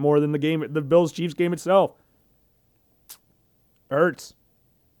hurt more than the Bills-Chiefs game itself. It hurts.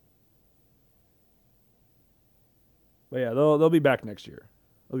 But yeah, they'll be back next year.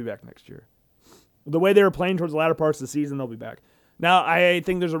 They'll be back next year. The way they were playing towards the latter parts of the season, they'll be back. Now, I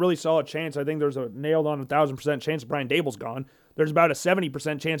think there's a really solid chance. I think there's a nailed-on 1,000% chance that Brian Dable's gone. There's about a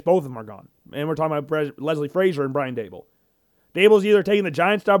 70% chance both of them are gone. And we're talking about Leslie Frazier and Brian Dable. Dable's either taking the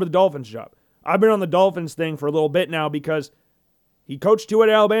Giants job or the Dolphins job. I've been on the Dolphins thing for a little bit now because he coached Tua at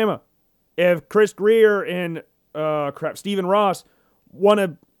Alabama. If Chris Greer and Stephen Ross want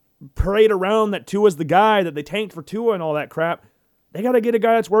to parade around that Tua's the guy, that they tanked for Tua and all that crap, they got to get a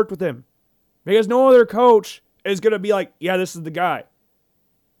guy that's worked with him. Because no other coach is going to be like, yeah, this is the guy.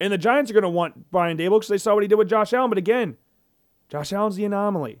 And the Giants are going to want Brian Dable because they saw what he did with Josh Allen. But again, Josh Allen's the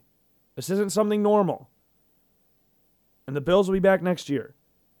anomaly. This isn't something normal. And the Bills will be back next year.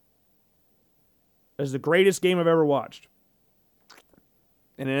 This is the greatest game I've ever watched.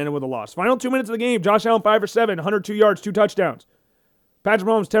 And it ended with a loss. Final 2 minutes of the game, Josh Allen 5 for 7, 102 yards, 2 touchdowns. Patrick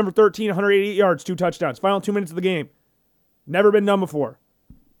Mahomes 10 for 13, 188 yards, 2 touchdowns. Final 2 minutes of the game. Never been done before.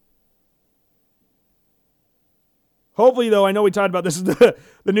 Hopefully, though, I know we talked about this is the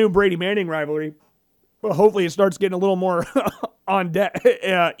new Brady Manning rivalry, but hopefully it starts getting a little more on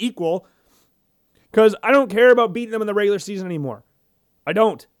equal, because I don't care about beating them in the regular season anymore. I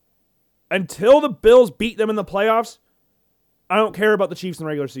don't. Until the Bills beat them in the playoffs, I don't care about the Chiefs in the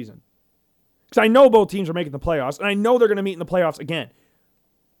regular season. Because I know both teams are making the playoffs, and I know they're going to meet in the playoffs again.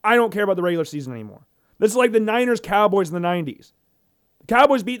 I don't care about the regular season anymore. This is like the Niners-Cowboys in the 90s. The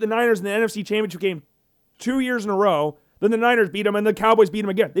Cowboys beat the Niners in the NFC Championship game 2 years in a row, then the Niners beat them, and the Cowboys beat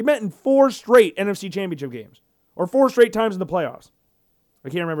them again. They met in 4 straight NFC Championship games, or 4 straight times in the playoffs. I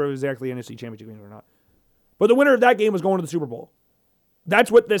can't remember if it was exactly NFC Championship games or not. But the winner of that game was going to the Super Bowl.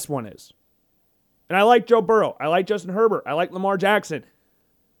 That's what this one is. And I like Joe Burrow. I like Justin Herbert. I like Lamar Jackson.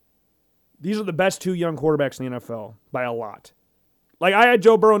 These are the best 2 young quarterbacks in the NFL by a lot. Like, I had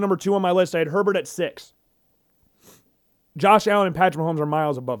Joe Burrow number 2 on my list. I had Herbert at 6. Josh Allen and Patrick Mahomes are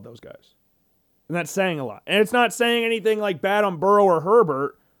miles above those guys. And that's saying a lot. And it's not saying anything like bad on Burrow or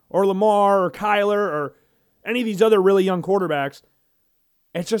Herbert or Lamar or Kyler or any of these other really young quarterbacks.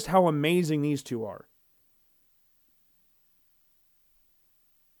 It's just how amazing these 2 are.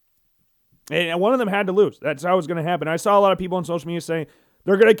 And one of them had to lose. That's how it was going to happen. I saw a lot of people on social media saying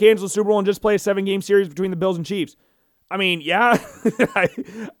they're going to cancel the Super Bowl and just play a 7-game series between the Bills and Chiefs. I mean, yeah,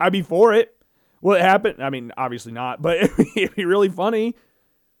 I'd be for it. Will it happen? I mean, obviously not, but it'd be really funny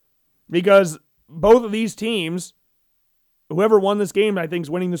because both of these teams, whoever won this game, I think is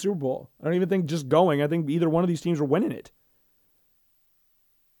winning the Super Bowl. I don't even think just going. I think either one of these teams are winning it.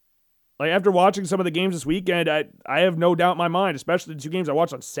 Like, after watching some of the games this weekend, I have no doubt in my mind, especially the 2 games I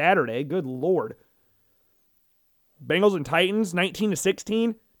watched on Saturday. Good Lord. Bengals and Titans,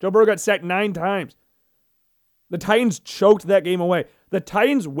 19-16. Joe Burrow got sacked 9 times. The Titans choked that game away. The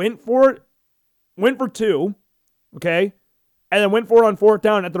Titans went for 2, okay, and then went for it on 4th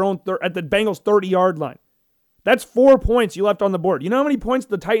down at their own at the Bengals 30-yard line. That's 4 points you left on the board. You know how many points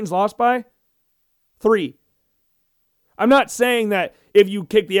the Titans lost by? 3. I'm not saying that if you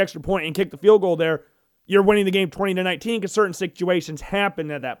kick the extra point and kick the field goal there, you're winning the game 20-19 because certain situations happen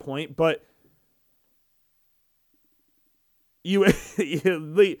at that point, but and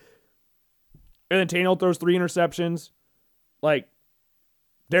then Tannehill throws 3 interceptions. Like,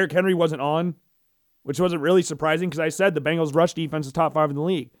 Derrick Henry wasn't on, which wasn't really surprising because I said the Bengals rush defense is top 5 in the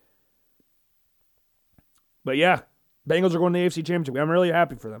league. But yeah, Bengals are going to the AFC Championship. I'm really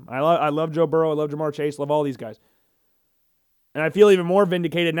happy for them. I love Joe Burrow. I love Jamar Chase. Love all these guys. And I feel even more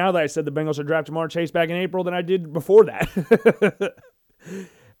vindicated now that I said the Bengals should draft Jamar Chase back in April than I did before that.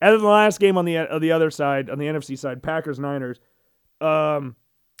 And then the last game on the other side, on the NFC side, Packers-Niners.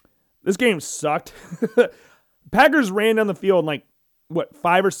 This game sucked. Packers ran down the field in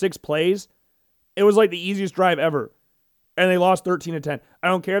 5 or 6 plays. It was like the easiest drive ever. And they lost 13-10. I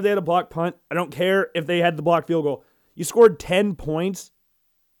don't care if they had a blocked punt. I don't care if they had the blocked field goal. You scored 10 points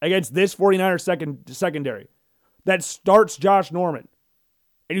against this 49ers secondary that starts Josh Norman.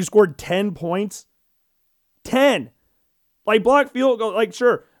 And you scored 10 points? 10! Blocked field goal,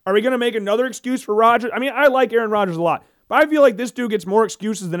 sure. Are we going to make another excuse for Rodgers? I mean, I like Aaron Rodgers a lot. But I feel like this dude gets more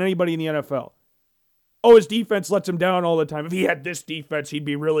excuses than anybody in the NFL. Oh, his defense lets him down all the time. If he had this defense, he'd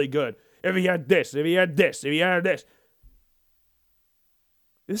be really good. If he had this, if he had this, if he had this.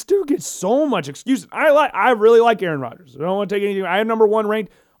 This dude gets so much excuses. I really like Aaron Rodgers. I don't want to take anything. I have number 1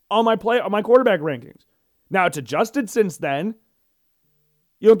 ranked on my quarterback rankings. Now, it's adjusted since then.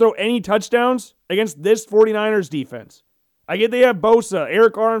 You don't throw any touchdowns against this 49ers defense. I get they have Bosa,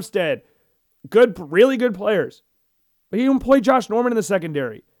 Eric Armstead, really good players. But he didn't play Josh Norman in the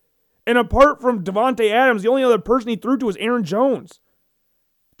secondary. And apart from Devontae Adams, the only other person he threw to was Aaron Jones.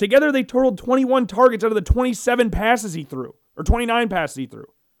 Together, they totaled 21 targets out of the 27 passes he threw, or 29 passes he threw.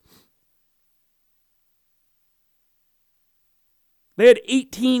 They had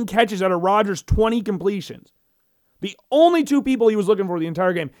 18 catches out of Rodgers' 20 completions. The only 2 people he was looking for the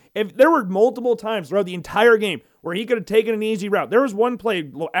entire game. If there were multiple times throughout the entire game where he could have taken an easy route. There was one play,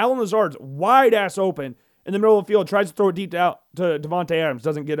 Allen Lazard's wide ass open in the middle of the field, tries to throw it deep out to Devontae Adams,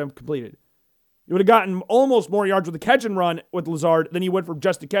 doesn't get him completed. You would have gotten almost more yards with the catch and run with Lazard than you would for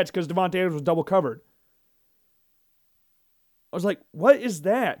just a catch because Devontae Adams was double covered. I was like, what is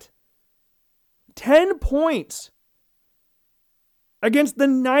that? 10 points against the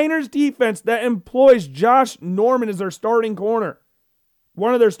Niners defense that employs Josh Norman as their starting corner.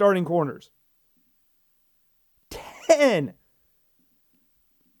 One of their starting corners. 10.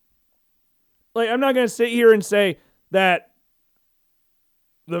 I'm not going to sit here and say that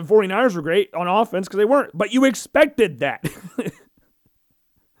the 49ers were great on offense because they weren't. But you expected that.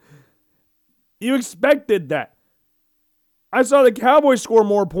 You expected that. I saw the Cowboys score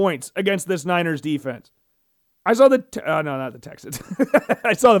more points against this Niners defense. I saw no, not the Texans.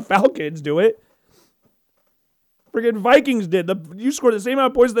 I saw the Falcons do it. Freaking Vikings did. You scored the same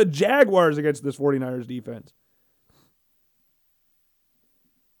amount of points as the Jaguars against this 49ers defense.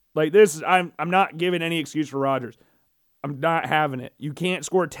 I'm not giving any excuse for Rodgers. I'm not having it. You can't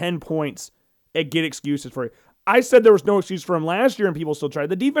score 10 points and get excuses for it. I said there was no excuse for him last year and people still tried.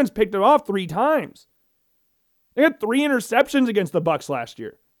 The defense picked it off 3 times. They had 3 interceptions against the Bucs last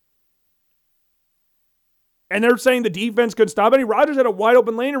year. And they're saying the defense could stop any. Rodgers had a wide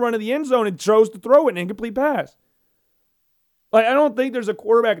open lane to run to the end zone and chose to throw it an incomplete pass. I don't think there's a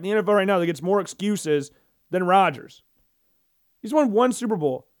quarterback in the NFL right now that gets more excuses than Rodgers. He's won 1 Super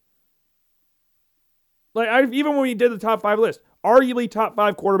Bowl. Even when we did the top 5 list, arguably top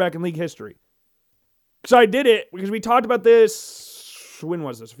 5 quarterback in league history. So I did it because we talked about this, when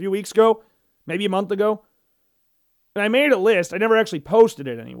was this? A few weeks ago? Maybe a month ago? And I made a list. I never actually posted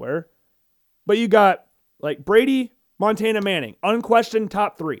it anywhere. But you got Brady, Montana, Manning. Unquestioned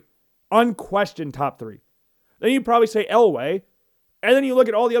top 3. Unquestioned top 3. Then you probably say Elway. And then you look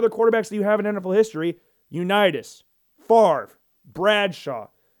at all the other quarterbacks that you have in NFL history. Unitas, Favre, Bradshaw,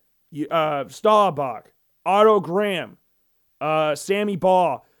 Staubach, Otto Graham, Sammy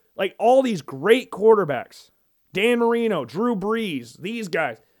Baugh. All these great quarterbacks. Dan Marino, Drew Brees, these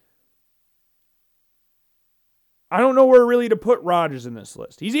guys. I don't know where really to put Rodgers in this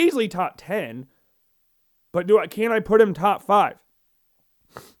list. He's easily top 10. But can I put him top 5?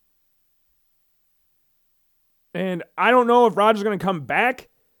 And I don't know if Rodgers is going to come back.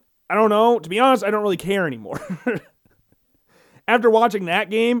 I don't know. To be honest, I don't really care anymore. After watching that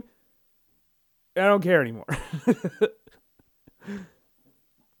game, I don't care anymore.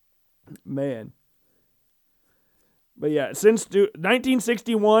 Man. But yeah, since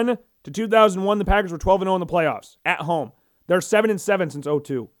 1961 to 2001, the Packers were 12-0 in the playoffs at home. They're 7-7 since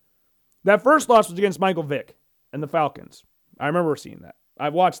 2002. That first loss was against Michael Vick and the Falcons. I remember seeing that.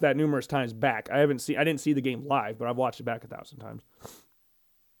 I've watched that numerous times back. I didn't see the game live, but I've watched it back 1,000 times.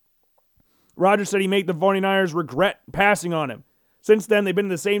 Rodgers said he made the 49ers regret passing on him. Since then, they've been in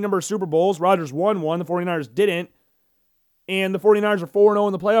the same number of Super Bowls. Rodgers won one. The 49ers didn't. And the 49ers are 4-0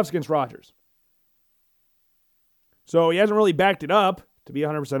 in the playoffs against Rodgers. So he hasn't really backed it up, to be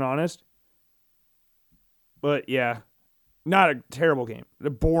 100% honest. But yeah, not a terrible game.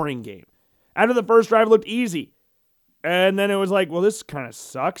 A boring game. After the first drive, it looked easy. And then it was like, well, this kind of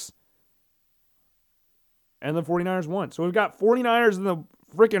sucks. And the 49ers won. So we've got 49ers and the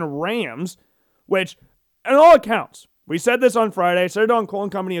freaking Rams, which, in all accounts, we said this on Friday, I said it on Cole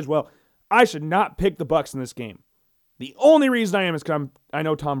and Company as well, I should not pick the Bucs in this game. The only reason I am is because I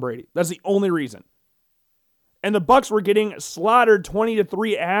know Tom Brady. That's the only reason. And the Bucs were getting slaughtered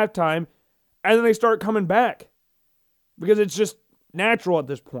 20-3 at halftime, and then they start coming back. Because it's just natural at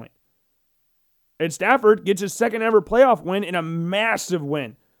this point. And Stafford gets his second ever playoff win in a massive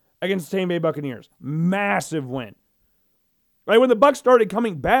win against the Tampa Bay Buccaneers. Massive win. Like when the Bucs started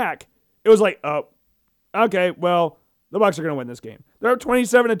coming back, it was like, oh, okay, well, the Bucs are going to win this game. They're up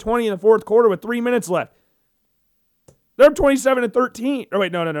 27-20 in the fourth quarter with 3 minutes left. They're up 27-13. Oh,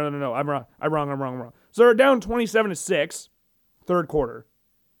 wait, no. I'm wrong. So they're down 27-6, third quarter.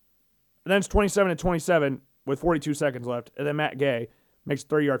 And then it's 27-27 with 42 seconds left. And then Matt Gay makes a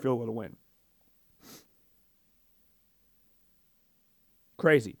 30-yard field goal to win.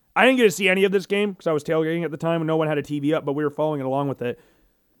 Crazy. I didn't get to see any of this game because I was tailgating at the time and no one had a TV up, but we were following it along with it.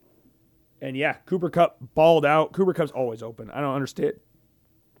 And yeah, Cooper Kupp balled out. Cooper Kupp's always open. I don't understand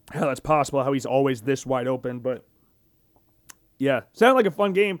how that's possible, how he's always this wide open, but yeah, sounded like a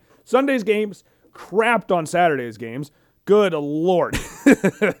fun game. Sunday's games crapped on Saturday's games. Good Lord.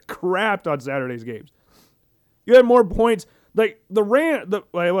 Crapped on Saturday's games. You had more points. Like the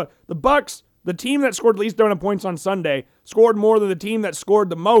Bucs, the team that scored least amount of points on Sunday, scored more than the team that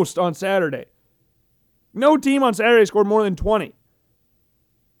scored the most on Saturday. No team on Saturday scored more than 20.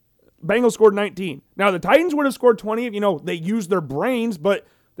 Bengals scored 19. Now, the Titans would have scored 20 if, they used their brains, but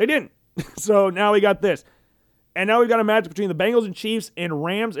they didn't. So now we got this. And now we've got a match between the Bengals and Chiefs and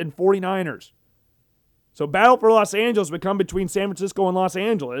Rams and 49ers. So battle for Los Angeles would come between San Francisco and Los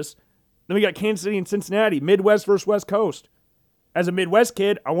Angeles. Then we got Kansas City and Cincinnati, Midwest versus West Coast. As a Midwest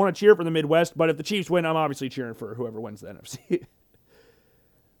kid, I want to cheer for the Midwest, but if the Chiefs win, I'm obviously cheering for whoever wins the NFC.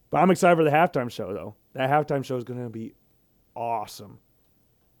 But I'm excited for the halftime show, though. That halftime show is going to be awesome.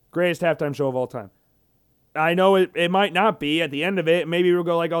 Greatest halftime show of all time. I know it might not be at the end of it. Maybe we'll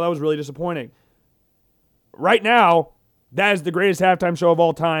go like, oh, that was really disappointing. Right now, that is the greatest halftime show of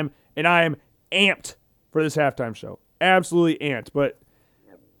all time, and I am amped for this halftime show. Absolutely amped. But,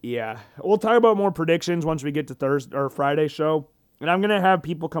 yeah, we'll talk about more predictions once we get to Thursday or Friday show. And I'm going to have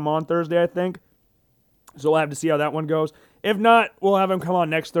people come on Thursday, I think. So we'll have to see how that one goes. If not, we'll have them come on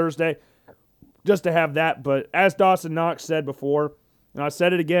next Thursday just to have that. But as Dawson Knox said before, and I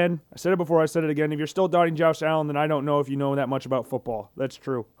said it again. I said it before, I said it again. If you're still doubting Josh Allen, then I don't know if you know that much about football. That's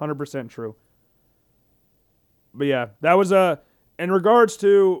true. 100% true. But yeah, that was in regards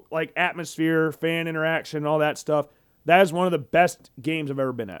to like atmosphere, fan interaction, all that stuff, that is one of the best games I've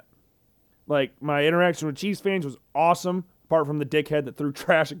ever been at. Like, my interaction with Chiefs fans was awesome, apart from the dickhead that threw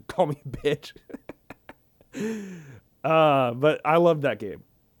trash and called me a bitch. But I loved that game.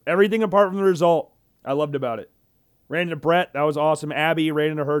 Everything apart from the result, I loved about it. Ran into Brett. That was awesome. Abby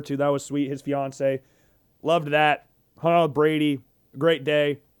ran into her, too. That was sweet. His fiance. Loved that. Hung out with Brady. Great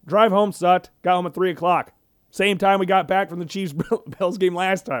day. Drive home sucked. Got home at 3 o'clock. Same time we got back from the Chiefs-Bills game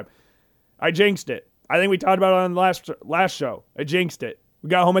last time. I jinxed it. I think we talked about it on the last show. I jinxed it. We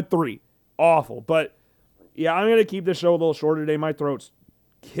got home at 3. Awful. But, yeah, I'm going to keep this show a little shorter today. My throat's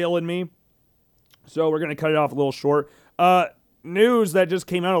killing me. So we're going to cut it off a little short. News that just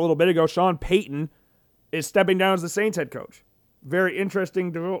came out a little bit ago. Sean Payton is stepping down as the Saints head coach. Very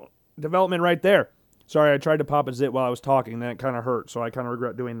interesting development right there. Sorry, I tried to pop a zit while I was talking. That kind of hurt, so I kind of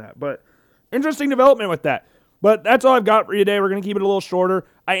regret doing that. But interesting development with that. But that's all I've got for you today. We're going to keep it a little shorter.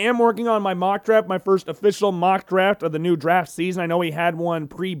 I am working on my mock draft, my first official mock draft of the new draft season. I know we had one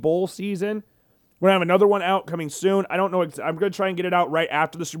pre-bowl season. We're going to have another one out coming soon. I don't know. I'm going to try and get it out right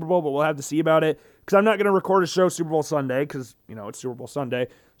after the Super Bowl, but we'll have to see about it. Because I'm not going to record a show Super Bowl Sunday because, it's Super Bowl Sunday.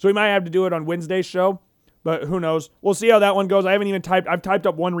 So we might have to do it on Wednesday's show. But who knows? We'll see how that one goes. I've typed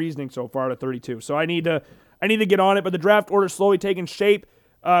up one reasoning so far out of 32. So I need to get on it. But the draft order is slowly taking shape.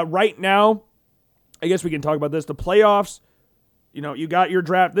 Right now, I guess we can talk about this. The playoffs, you got your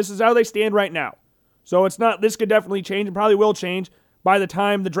draft. This is how they stand right now. So this could definitely change and probably will change by the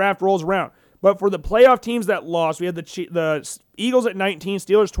time the draft rolls around. But for the playoff teams that lost, we had the Eagles at 19,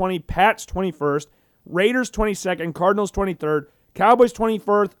 Steelers 20, Pats 21st, Raiders 22nd, Cardinals 23rd, Cowboys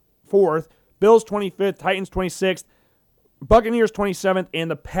 24th, Bills 25th, Titans 26th, Buccaneers 27th, and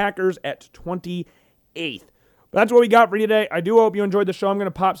the Packers at 28th. But that's what we got for you today. I do hope you enjoyed the show. I'm going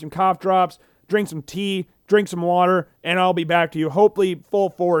to pop some cough drops, drink some tea, drink some water, and I'll be back to you, hopefully full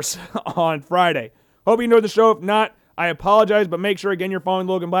force on Friday. Hope you enjoyed the show. If not, I apologize, but make sure, again, you're following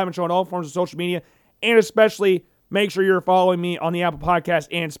Logan Blackman Show on all forms of social media, and especially make sure you're following me on the Apple Podcast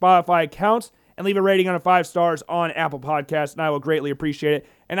and Spotify accounts. and leave a rating on 5 stars on Apple Podcasts, and I will greatly appreciate it.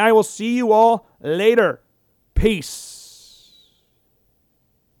 And I will see you all later. Peace.